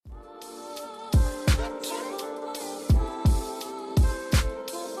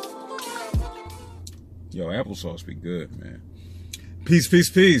Yo, applesauce be good, man. Peace, peace,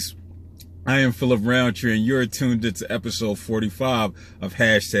 peace. I am Philip Roundtree, and you're tuned into episode 45 of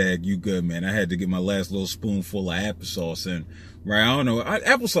Hashtag You Good, man. I had to get my last little spoonful of applesauce in, right? I don't know.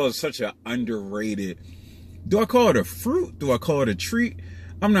 Applesauce is such an underrated. Do I call it a fruit? Do I call it a treat?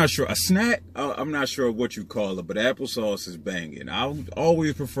 I'm not sure. A snack? I'm not sure what you call it, but applesauce is banging. I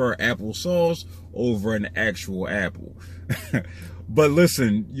always prefer applesauce over an actual apple. But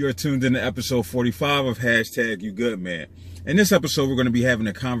listen, you're tuned into episode 45 of Hashtag You Good, man. In this episode, we're going to be having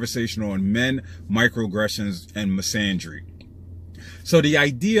a conversation on men, microaggressions, and misandry. So the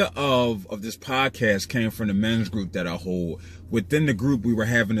idea of this podcast came from the men's group that I hold. Within the group, we were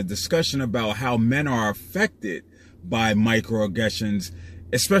having a discussion about how men are affected by microaggressions,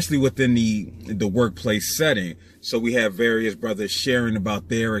 especially within the workplace setting. So we have various brothers sharing about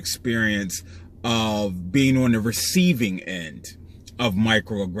their experience of being on the receiving end of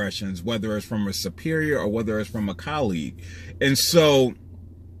microaggressions, whether it's from a superior or whether it's from a colleague. And so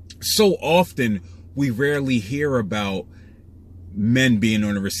often we rarely hear about men being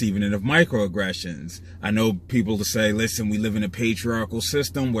on the receiving end of microaggressions. I know people to say, listen, we live in a patriarchal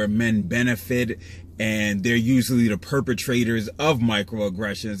system where men benefit and they're usually the perpetrators of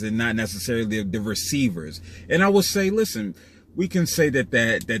microaggressions and not necessarily the receivers. And I would say, listen, we can say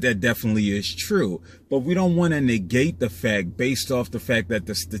that definitely is true, but we don't want to negate the fact based off the fact that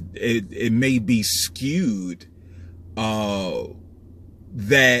it may be skewed, that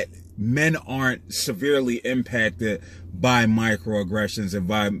men aren't severely impacted by microaggressions and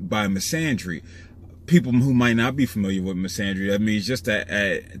by misandry. People who might not be familiar with misandry, I mean, it's just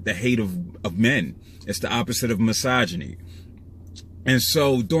the hate of men. It's the opposite of misogyny. And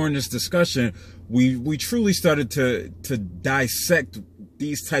so during this discussion, we truly started to dissect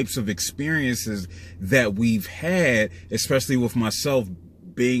these types of experiences that we've had, especially with myself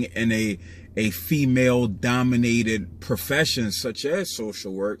being in a female dominated profession such as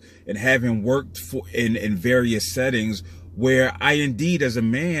social work and having worked in various settings where I indeed as a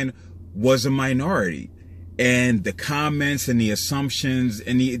man was a minority. And the comments and the assumptions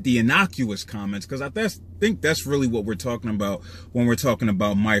and the innocuous comments, because I think that's really what we're talking about when we're talking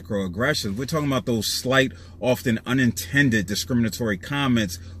about microaggressions. We're talking about those slight, often unintended discriminatory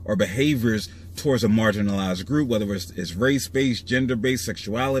comments or behaviors towards a marginalized group, whether it's race-based, gender-based,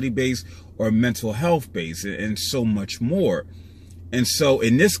 sexuality-based, or mental health-based, and so much more. And so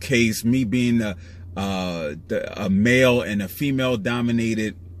in this case, me being a male and a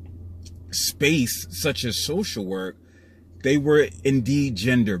female-dominated space such as social work, they were indeed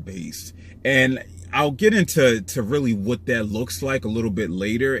gender-based. And I'll get into really what that looks like a little bit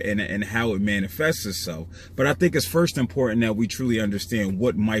later and how it manifests itself. But I think it's first important that we truly understand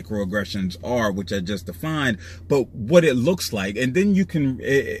what microaggressions are, which I just defined, but what it looks like. And then you can,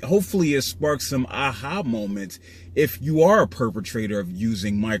 hopefully it sparks some aha moments if you are a perpetrator of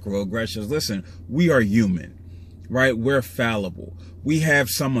using microaggressions. Listen, we are human, right? We're fallible. We have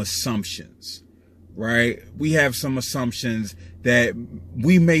some assumptions, right? We have some assumptions that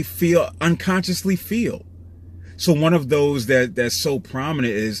we may unconsciously feel. So one of those that's so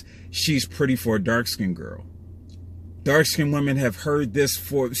prominent is she's pretty for a dark-skinned girl. Dark-skinned women have heard this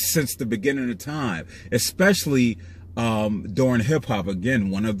since the beginning of time, especially during hip-hop. Again,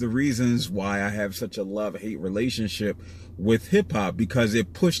 one of the reasons why I have such a love-hate relationship with hip-hop, because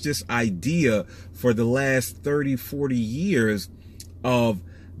it pushed this idea for the last 30, 40 years of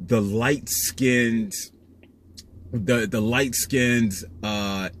the light-skinned,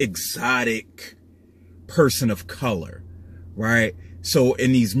 exotic person of color, right? So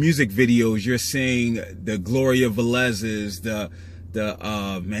in these music videos, you're seeing the Gloria Velez's, the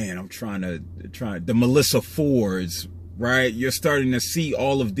Melissa Fords, right? You're starting to see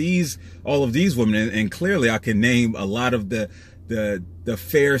all of these women, and clearly I can name a lot of the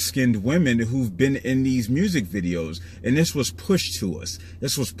fair-skinned women who've been in these music videos, and this was pushed to us.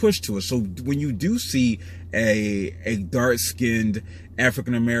 So when you do see a dark-skinned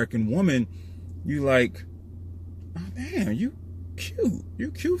African-American woman, you like, oh man, you cute.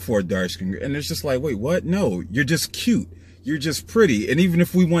 You're cute for a dark-skinned girl. And it's just like, wait, what? No, you're just cute. You're just pretty. And even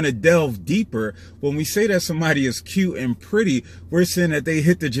if we want to delve deeper, when we say that somebody is cute and pretty, we're saying that they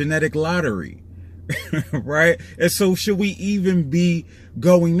hit the genetic lottery. Right? And so should we even be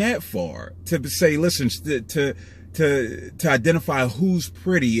going that far to say, listen, to identify who's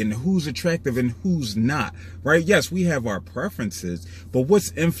pretty and who's attractive and who's not, right? Yes, we have our preferences, but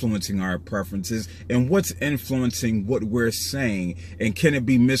what's influencing our preferences and what's influencing what we're saying, and can it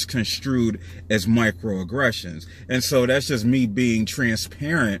be misconstrued as microaggressions? And so that's just me being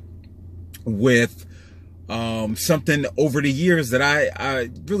transparent with something over the years that I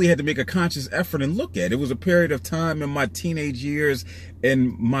really had to make a conscious effort and look at. It was a period of time in my teenage years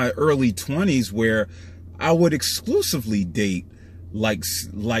and my early 20s where I would exclusively date like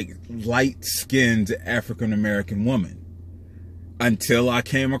light-skinned African-American women, until I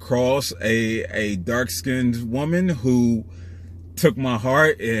came across a dark-skinned woman who took my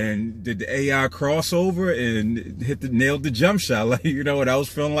heart and did the AI crossover and nailed the jump shot. Like, and I was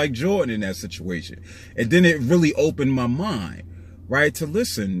feeling like Jordan in that situation. And then it really opened my mind, right, to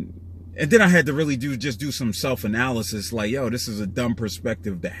listen. And then I had to really do some self-analysis, like, yo, this is a dumb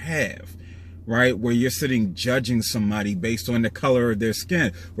perspective to have, right? Where you're sitting judging somebody based on the color of their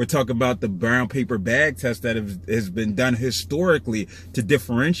skin. We're talking about the brown paper bag test that has been done historically to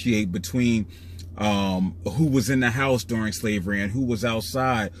differentiate between who was in the house during slavery and who was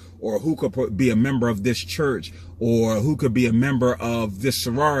outside, or who could be a member of this church, or who could be a member of this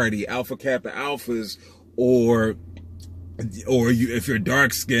sorority, Alpha Kappa Alphas, or you, if you're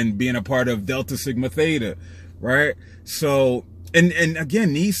dark skinned, being a part of Delta Sigma Theta, right? So, and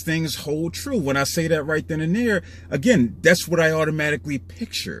again, these things hold true. When I say that right then and there, again, that's what I automatically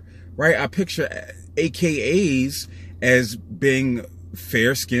picture, right? I picture AKAs as being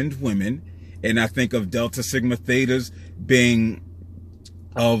fair-skinned women, and I think of Delta Sigma Thetas being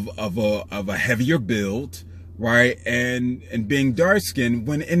of a heavier build, right? And being dark-skinned,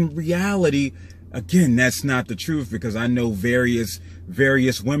 when in reality, again, that's not the truth, because I know various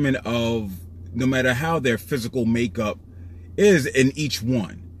women of, no matter how their physical makeup is in each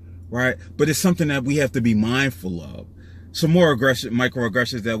one, right? But it's something that we have to be mindful of. Some more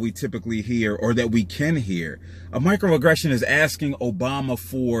microaggressions that we typically hear, or that we can hear. A microaggression is asking Obama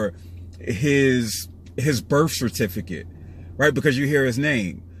for his birth certificate, right? Because you hear his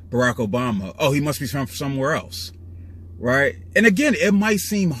name, Barack Obama. Oh, he must be from somewhere else, right? And again, it might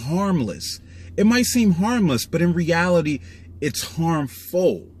seem harmless. But in reality, it's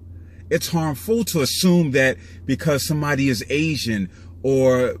harmful. It's harmful to assume that because somebody is Asian,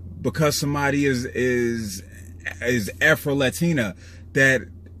 or because somebody is Afro-Latina, that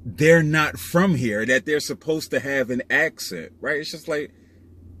they're not from here, that they're supposed to have an accent, right? It's just like,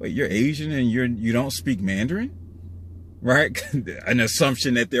 wait, you're Asian and you don't speak Mandarin, right? An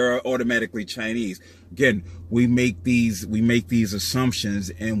assumption that they're automatically Chinese. Again, we make these assumptions,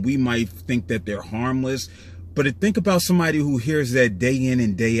 and we might think that they're harmless, but think about somebody who hears that day in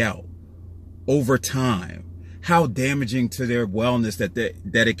and day out, over time, how damaging to their wellness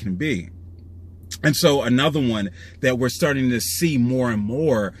that it can be. And so another one that we're starting to see more and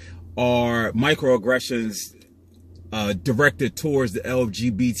more are microaggressions directed towards the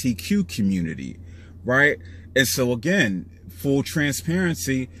LGBTQ community, right? And so again, full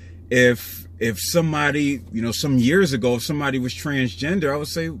transparency, if somebody, some years ago, if somebody was transgender, I would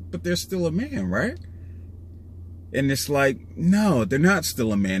say, but they're still a man, right? And it's like, no, they're not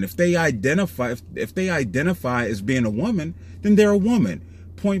still a man. If they identify as being a woman, then they're a woman,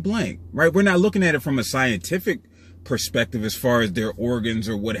 point blank, right? We're not looking at it from a scientific perspective as far as their organs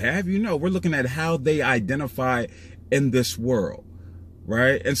or what have you. No, we're looking at how they identify in this world,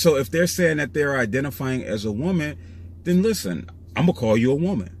 right? And so if they're saying that they're identifying as a woman, then listen, I'm gonna call you a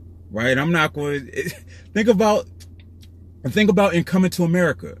woman, right? I'm not going to think about in Coming to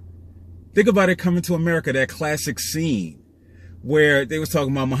America. Think about it, Coming to America, that classic scene where they was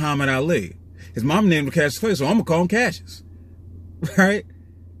talking about Muhammad Ali. His mom named him Cassius Clay, so I'm gonna call him Cassius, right?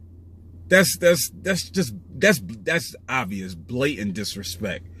 That's obvious, blatant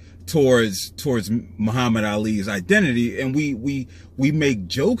disrespect towards Muhammad Ali's identity, and we make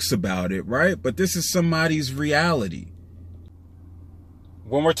jokes about it, right? But this is somebody's reality.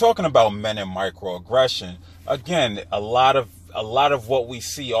 When we're talking about men and microaggression, again, a lot of what we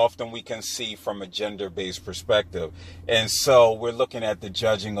see, often we can see from a gender-based perspective. And so we're looking at the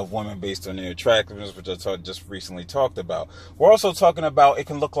judging of women based on their attractiveness, which I just recently talked about. We're also talking about, it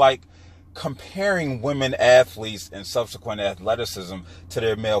can look like comparing women athletes and subsequent athleticism to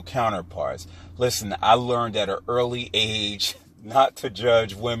their male counterparts. Listen, I learned at an early age not to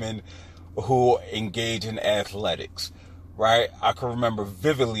judge women who engage in athletics, right? I can remember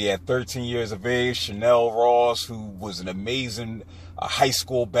vividly at 13 years of age, Chanel Ross, who was an amazing high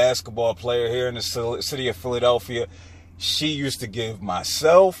school basketball player here in the city of Philadelphia, she used to give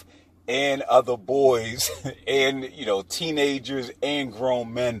myself and other boys and, teenagers and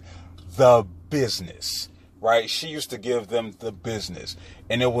grown men the business, right? She used to give them the business.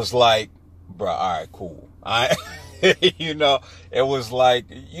 And it was like, bro, all right, cool. It was like,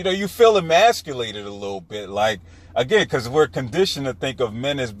 you feel emasculated a little bit. Like, again, because we're conditioned to think of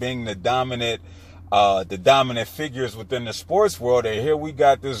men as being the dominant the dominant figures within the sports world. And here we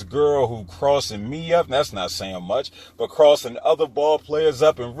got this girl who crossing me up. That's not saying much, but crossing other ball players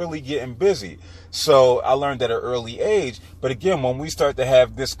up and really getting busy. So I learned at an early age. But again, when we start to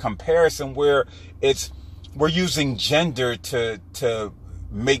have this comparison where we're using gender to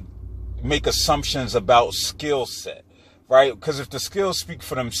make assumptions about skill set, right? Because if the skills speak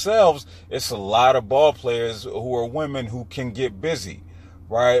for themselves, it's a lot of ball players who are women who can get busy.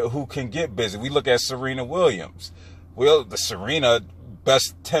 Right? Who can get busy. We look at Serena Williams. Well, the Serena,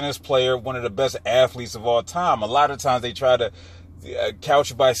 best tennis player, one of the best athletes of all time. A lot of times they try to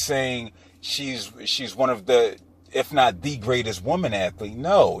couch it by saying she's one of the, if not the greatest woman athlete.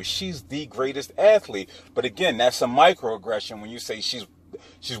 No, she's the greatest athlete. But again, that's a microaggression when you say she's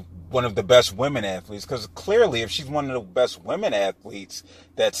one of the best women athletes, because clearly if she's one of the best women athletes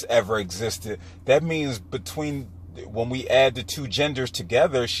that's ever existed, that means when we add the two genders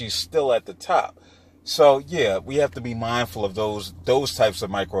together, she's still at the top. So yeah, we have to be mindful of those types of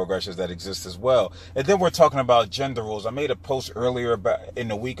microaggressions that exist as well. And then we're talking about gender roles. I made a post earlier in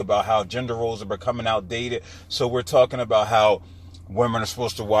the week about how gender roles are becoming outdated. So we're talking about how women are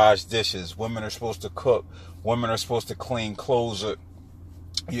supposed to wash dishes, women are supposed to cook, women are supposed to clean clothes,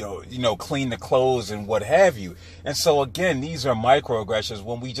 clean the clothes and what have you. And so again, these are microaggressions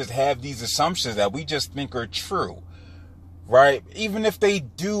when we just have these assumptions that we just think are true, right? Even if they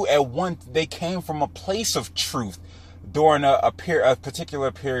do they came from a place of truth during a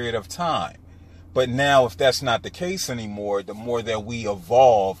particular period of time. But now, if that's not the case anymore, the more that we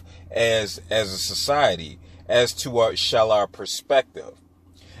evolve as a society, as to our perspective.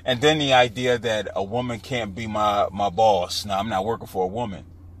 And then the idea that a woman can't be my boss. Now, I'm not working for a woman.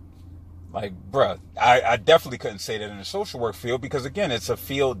 Like, bruh, I definitely couldn't say that in the social work field, because again, it's a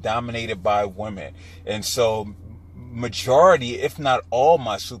field dominated by women. And so majority, if not all,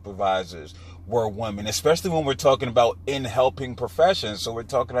 my supervisors were women, especially when we're talking about in helping professions. So we're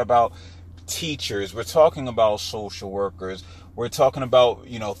talking about teachers, we're talking about social workers, we're talking about,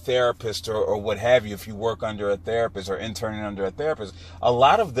 therapists or what have you. If you work under a therapist or interning under a therapist, a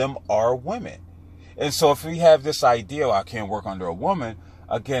lot of them are women. And so if we have this idea, I can't work under a woman,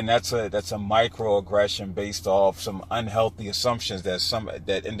 again, that's a microaggression based off some unhealthy assumptions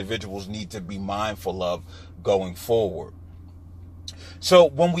that individuals need to be mindful of going forward. So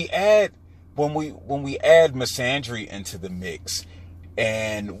when we add misandry into the mix,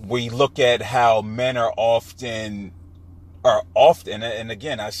 and we look at how men are often, and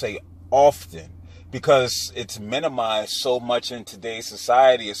again, I say often, because it's minimized so much in today's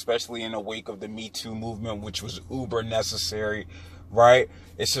society, especially in the wake of the Me Too movement, which was uber necessary, right?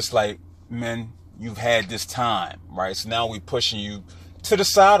 It's just like, men, you've had this time, right? So now we're pushing you to the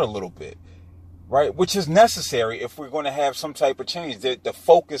side a little bit, right? Which is necessary if we're going to have some type of change. The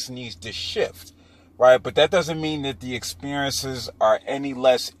focus needs to shift, right? But that doesn't mean that the experiences are any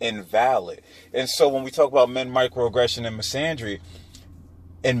less invalid. And so when we talk about men microaggression and misandry,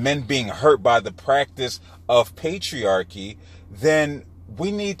 and men being hurt by the practice of patriarchy, then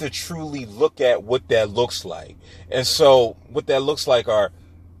we need to truly look at what that looks like. And so what that looks like are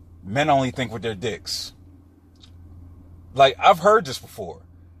men only think with their dicks. Like, I've heard this before,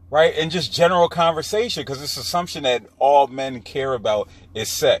 right? And just general conversation, because this assumption that all men care about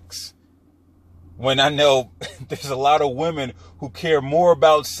is sex. When I know there's a lot of women who care more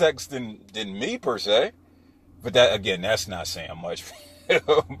about sex than me per se. But that, again, that's not saying much.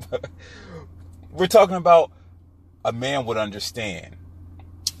 We're talking about a man would understand.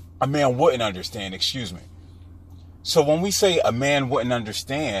 A man wouldn't understand, excuse me. So when we say a man wouldn't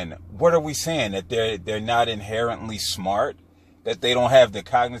understand, what are we saying? That they're not inherently smart? That they don't have the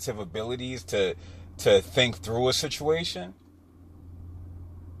cognitive abilities to think through a situation?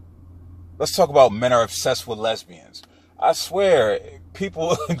 Let's talk about men are obsessed with lesbians. I swear,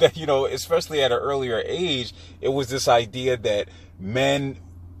 people that, especially at an earlier age, it was this idea that men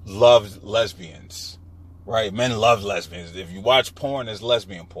loved lesbians, right? Men love lesbians. If you watch porn, it's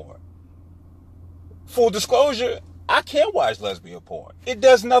lesbian porn. Full disclosure, I can't watch lesbian porn. It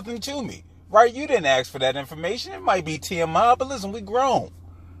does nothing to me, right? You didn't ask for that information. It might be TMI, but listen, we grown.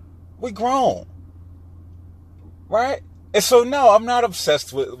 We grown, right? And so, no, I'm not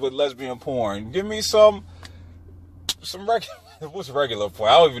obsessed with lesbian porn. Give me some regular, what's regular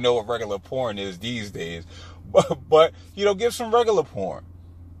porn? I don't even know what regular porn is these days. But give some regular porn,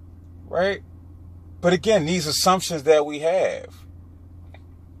 right? But again, these assumptions that we have,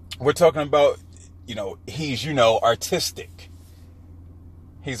 we're talking about, he's, artistic.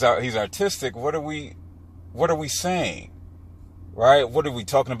 He's artistic. What are we saying, right? What are we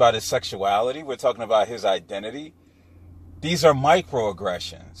talking about? His sexuality? We're talking about his identity. These are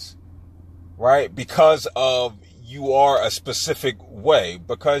microaggressions, right? Because of you are a specific way,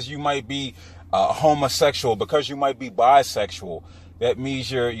 because you might be homosexual, because you might be bisexual. That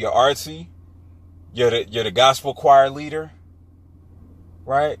means you're artsy, you're the gospel choir leader,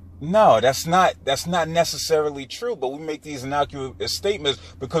 right? No, that's not necessarily true. But we make these innocuous statements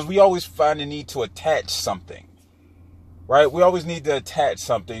because we always find the need to attach something, right? We always need to attach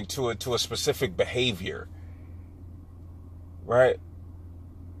something to a specific behavior, right?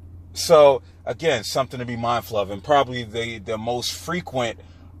 So again, something to be mindful of, and probably the most frequent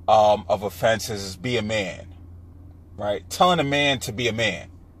of offenses is be a man, right? Telling a man to be a man.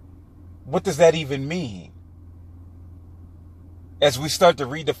 What does that even mean? As we start to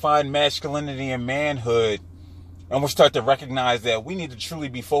redefine masculinity and manhood, and we start to recognize that we need to truly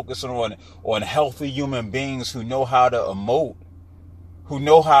be focusing on healthy human beings who know how to emote, who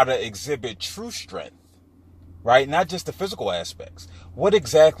know how to exhibit true strength, right? Not just the physical aspects. What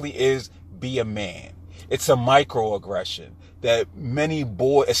exactly is be a man? It's a microaggression that many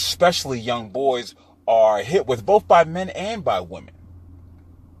boys, especially young boys, are hit with, both by men and by women.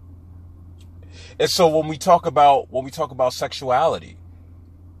 And so when we talk about sexuality,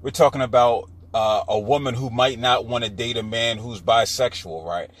 we're talking about a woman who might not want to date a man who's bisexual,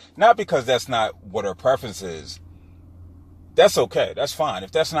 right? Not because that's not what her preference is. That's okay. That's fine.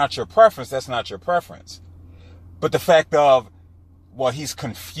 If that's not your preference, that's not your preference. But the fact of, well, he's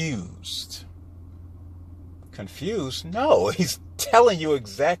confused. Confused? No, he's telling you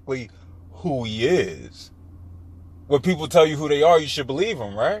exactly who he is. When people tell you who they are, you should believe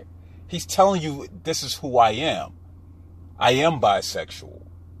them, right? He's telling you, this is who I am. I am bisexual.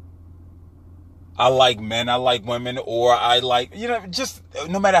 I like men, I like women, or I like, just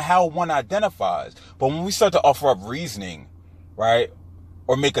no matter how one identifies. But when we start to offer up reasoning, right,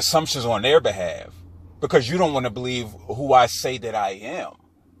 or make assumptions on their behalf, because you don't want to believe who I say that I am,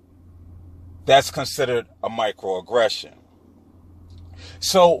 that's considered a microaggression.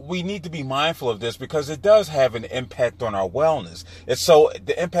 So we need to be mindful of this because it does have an impact on our wellness. And so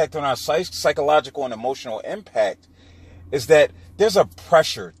the impact on our psychological and emotional impact is that there's a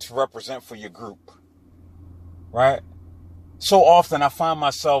pressure to represent for your group, right? So often I find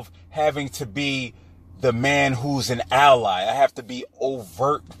myself having to be the man who's an ally. I have to be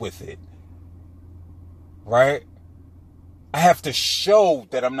overt with it, right? I have to show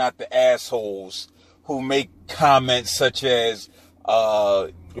that I'm not the assholes who make comments such as,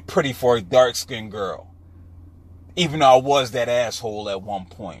 pretty for a dark-skinned girl. Even though I was that asshole at one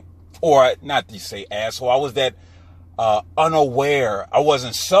point. Or, not to say asshole, I was that unaware. I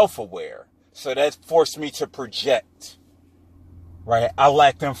wasn't self-aware. So that forced me to project. Right? I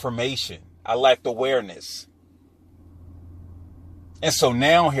lacked information. I lacked awareness. And so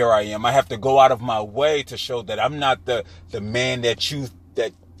now here I am. I have to go out of my way to show that I'm not the man that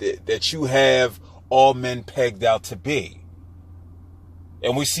you have all men pegged out to be.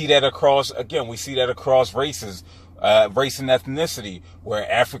 And we see that across races, race and ethnicity,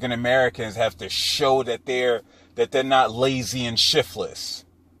 where African Americans have to show that they're not lazy and shiftless.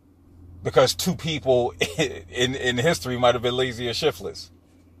 Because two people in history might have been lazy or shiftless.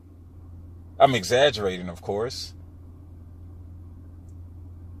 I'm exaggerating, of course.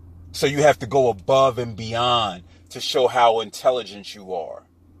 So you have to go above and beyond to show how intelligent you are.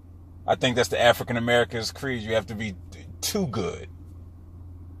 I think that's the African American's creed. You have to be too good.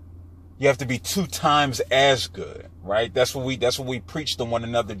 You have to be 2 times as good, right? That's what we preach to one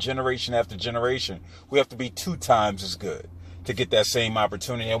another, generation after generation. We have to be 2 times as good to get that same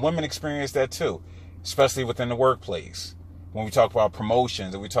opportunity. And women experience that too, especially within the workplace. When we talk about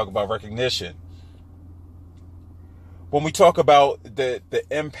promotions and we talk about recognition. When we talk about the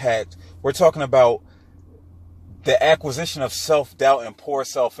impact, we're talking about the acquisition of self-doubt and poor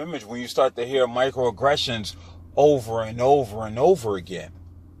self-image when you start to hear microaggressions over and over and over again,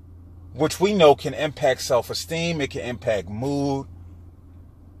 which we know can impact self-esteem, it can impact mood,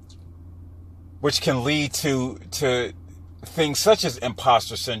 which can lead to things such as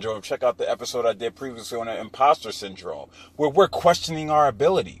imposter syndrome. Check out the episode I did previously on imposter syndrome, where we're questioning our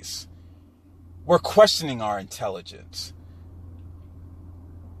abilities. We're questioning our intelligence.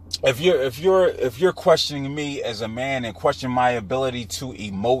 If you're questioning me as a man and questioning my ability to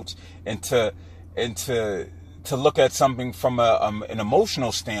emote and to look at something from an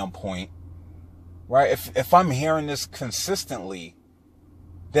emotional standpoint, right? If I'm hearing this consistently,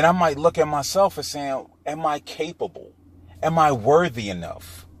 then I might look at myself and saying, am I capable? Am I worthy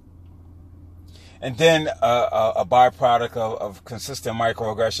enough? And then a byproduct of consistent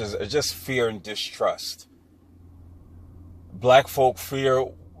microaggressions is just fear and distrust. Black folk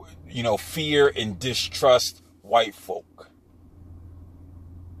fear and distrust white folk.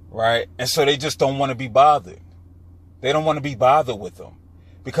 right? And so they just don't want to be bothered. They don't want to be bothered with them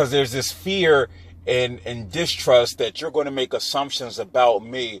because there's this fear and distrust that you're going to make assumptions about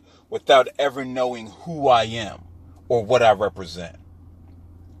me without ever knowing who I am or what I represent.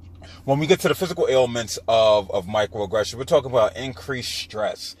 When we get to the physical ailments of microaggression, we're talking about increased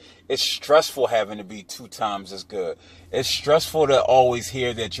stress. It's stressful having to be 2 times as good. It's stressful to always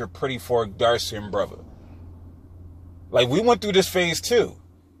hear that you're pretty for a dark-skinned brother. Like, we went through this phase too.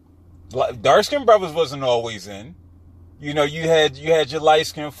 Dark-skinned brothers wasn't always in. You know, you had your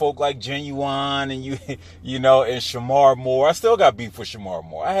light-skinned folk like Genuine and and Shamar Moore. I still got beef with Shamar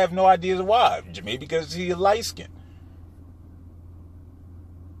Moore. I have no idea why. Maybe because he's light-skinned.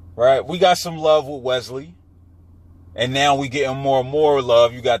 Right? We got some love with Wesley. And now we getting more and more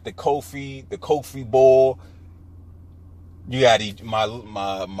love. You got the Kofi Ball. You got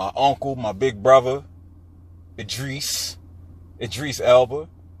my uncle, my big brother, Idris Elba.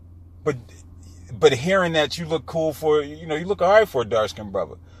 But hearing that you look cool you look all right for a dark-skinned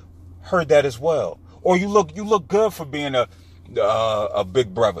brother. Heard that as well. Or you look good for being a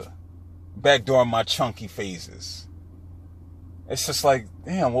big brother. Back during my chunky phases. It's just like,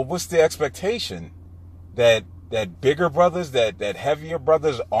 damn, well, what's the expectation? That bigger brothers, that heavier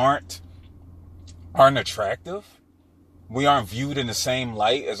brothers aren't attractive? We aren't viewed in the same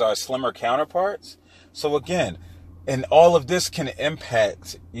light as our slimmer counterparts? So again, and all of this can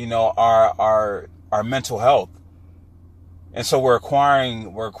impact, our mental health. And so we're acquiring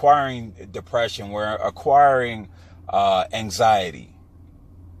depression, we're acquiring anxiety.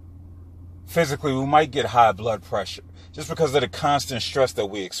 Physically, we might get high blood pressure just because of the constant stress that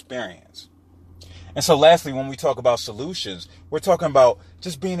we experience. And so lastly, when we talk about solutions, we're talking about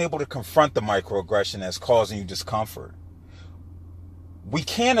just being able to confront the microaggression that's causing you discomfort. We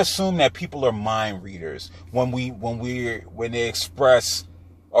can't assume that people are mind readers when they express,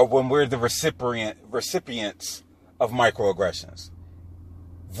 or when we're the recipients of microaggressions.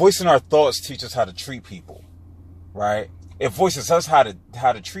 Voicing our thoughts teaches us how to treat people, right? It voices us how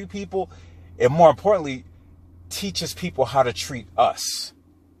to treat people, and more importantly, teaches people how to treat us.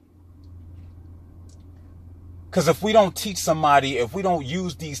 Because if we don't teach somebody, if we don't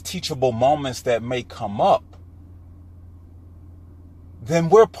use these teachable moments that may come up, then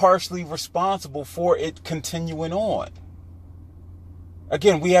we're partially responsible for it continuing on.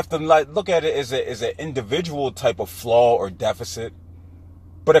 Again, we have to look at it as an individual type of flaw or deficit,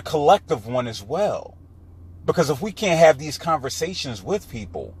 but a collective one as well. Because if we can't have these conversations with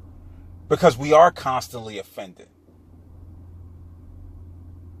people, because we are constantly offended,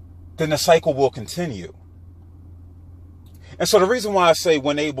 then the cycle will continue. And so the reason why I say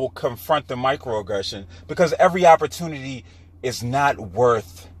when able, confront the microaggression, because every opportunity is not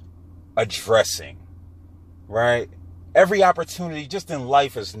worth addressing, right? Every opportunity just in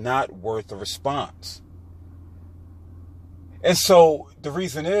life is not worth a response. And so the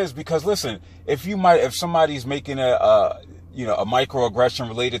reason is because, listen, if somebody's making a microaggression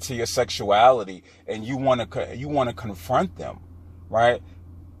related to your sexuality and you want to confront them, right?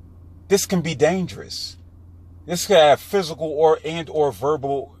 This can be dangerous. This can have physical or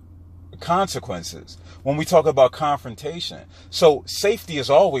verbal consequences when we talk about confrontation. So safety is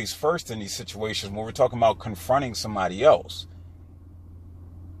always first in these situations when we're talking about confronting somebody else.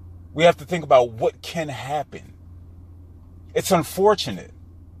 We have to think about what can happen. It's unfortunate,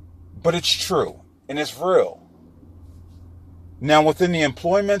 but it's true and it's real. Now, within the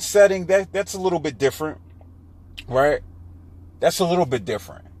employment setting, that's a little bit different, right? That's a little bit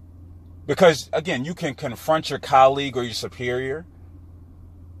different. Because, again, you can confront your colleague or your superior.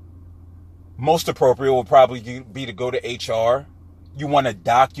 Most appropriate will probably be to go to HR. You want to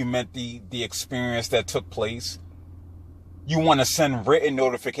document the experience that took place. You want to send written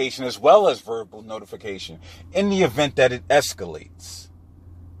notification as well as verbal notification in the event that it escalates.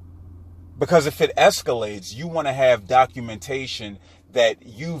 Because if it escalates, you want to have documentation that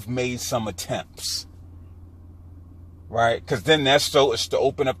you've made some attempts. Right? Because then it's to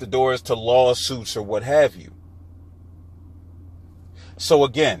open up the doors to lawsuits or what have you. So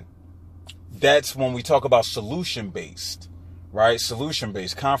again, that's when we talk about solution-based, right?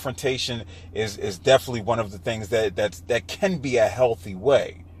 Solution-based. Confrontation is definitely one of the things that can be a healthy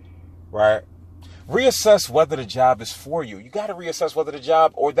way, right? Reassess whether the job is for you. You got to reassess whether the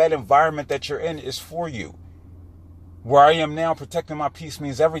job or that environment that you're in is for you. Where I am now, protecting my peace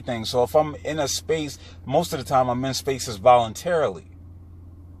means everything. So if I'm in a space, most of the time I'm in spaces voluntarily.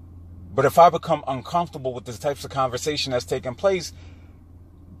 But if I become uncomfortable with the types of conversation that's taking place,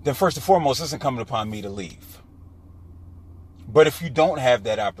 then first and foremost, it's incumbent upon me to leave. But if you don't have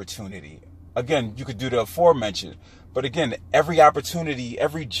that opportunity, Again, you could do the aforementioned. But again, every opportunity,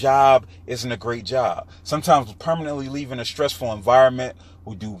 every job isn't a great job. Sometimes permanently leaving a stressful environment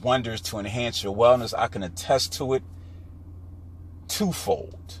will do wonders to enhance your wellness. I can attest to it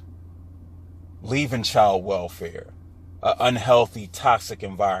twofold. Leaving child welfare, an unhealthy, toxic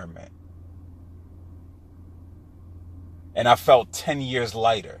environment. And I felt 10 years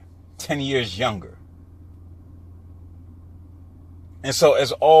lighter, 10 years younger. And so,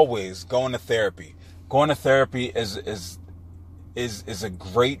 as always, going to therapy. Going to therapy is a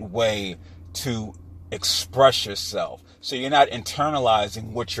great way to express yourself. So you're not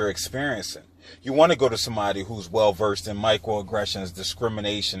internalizing what you're experiencing. You want to go to somebody who's well versed in microaggressions,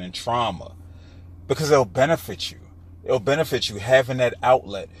 discrimination, and trauma, because it'll benefit you. It'll benefit you having that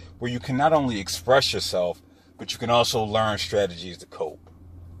outlet where you can not only express yourself, but you can also learn strategies to cope.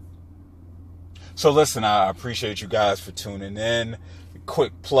 So listen, I appreciate you guys for tuning in.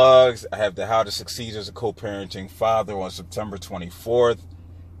 Quick plugs. I have the How to Succeed as a Co-Parenting Father on September 24th.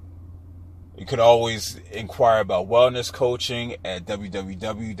 You could always inquire about wellness coaching at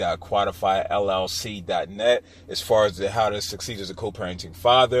www.quantifyllc.net. As far as the How to Succeed as a Co-Parenting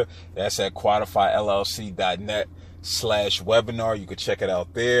Father, that's at quantifyllc.net/webinar. You could check it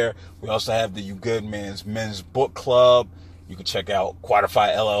out there. We also have the You Good Men's Book Club. You can check out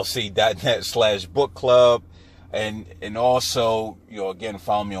quantifyllc.net/book club. And also, again,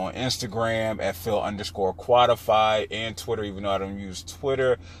 follow me on Instagram at Phil_Quantify and Twitter, even though I don't use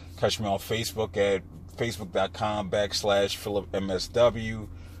Twitter. Catch me on Facebook at facebook.com/PhilipMSW.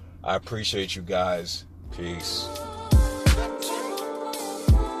 I appreciate you guys. Peace.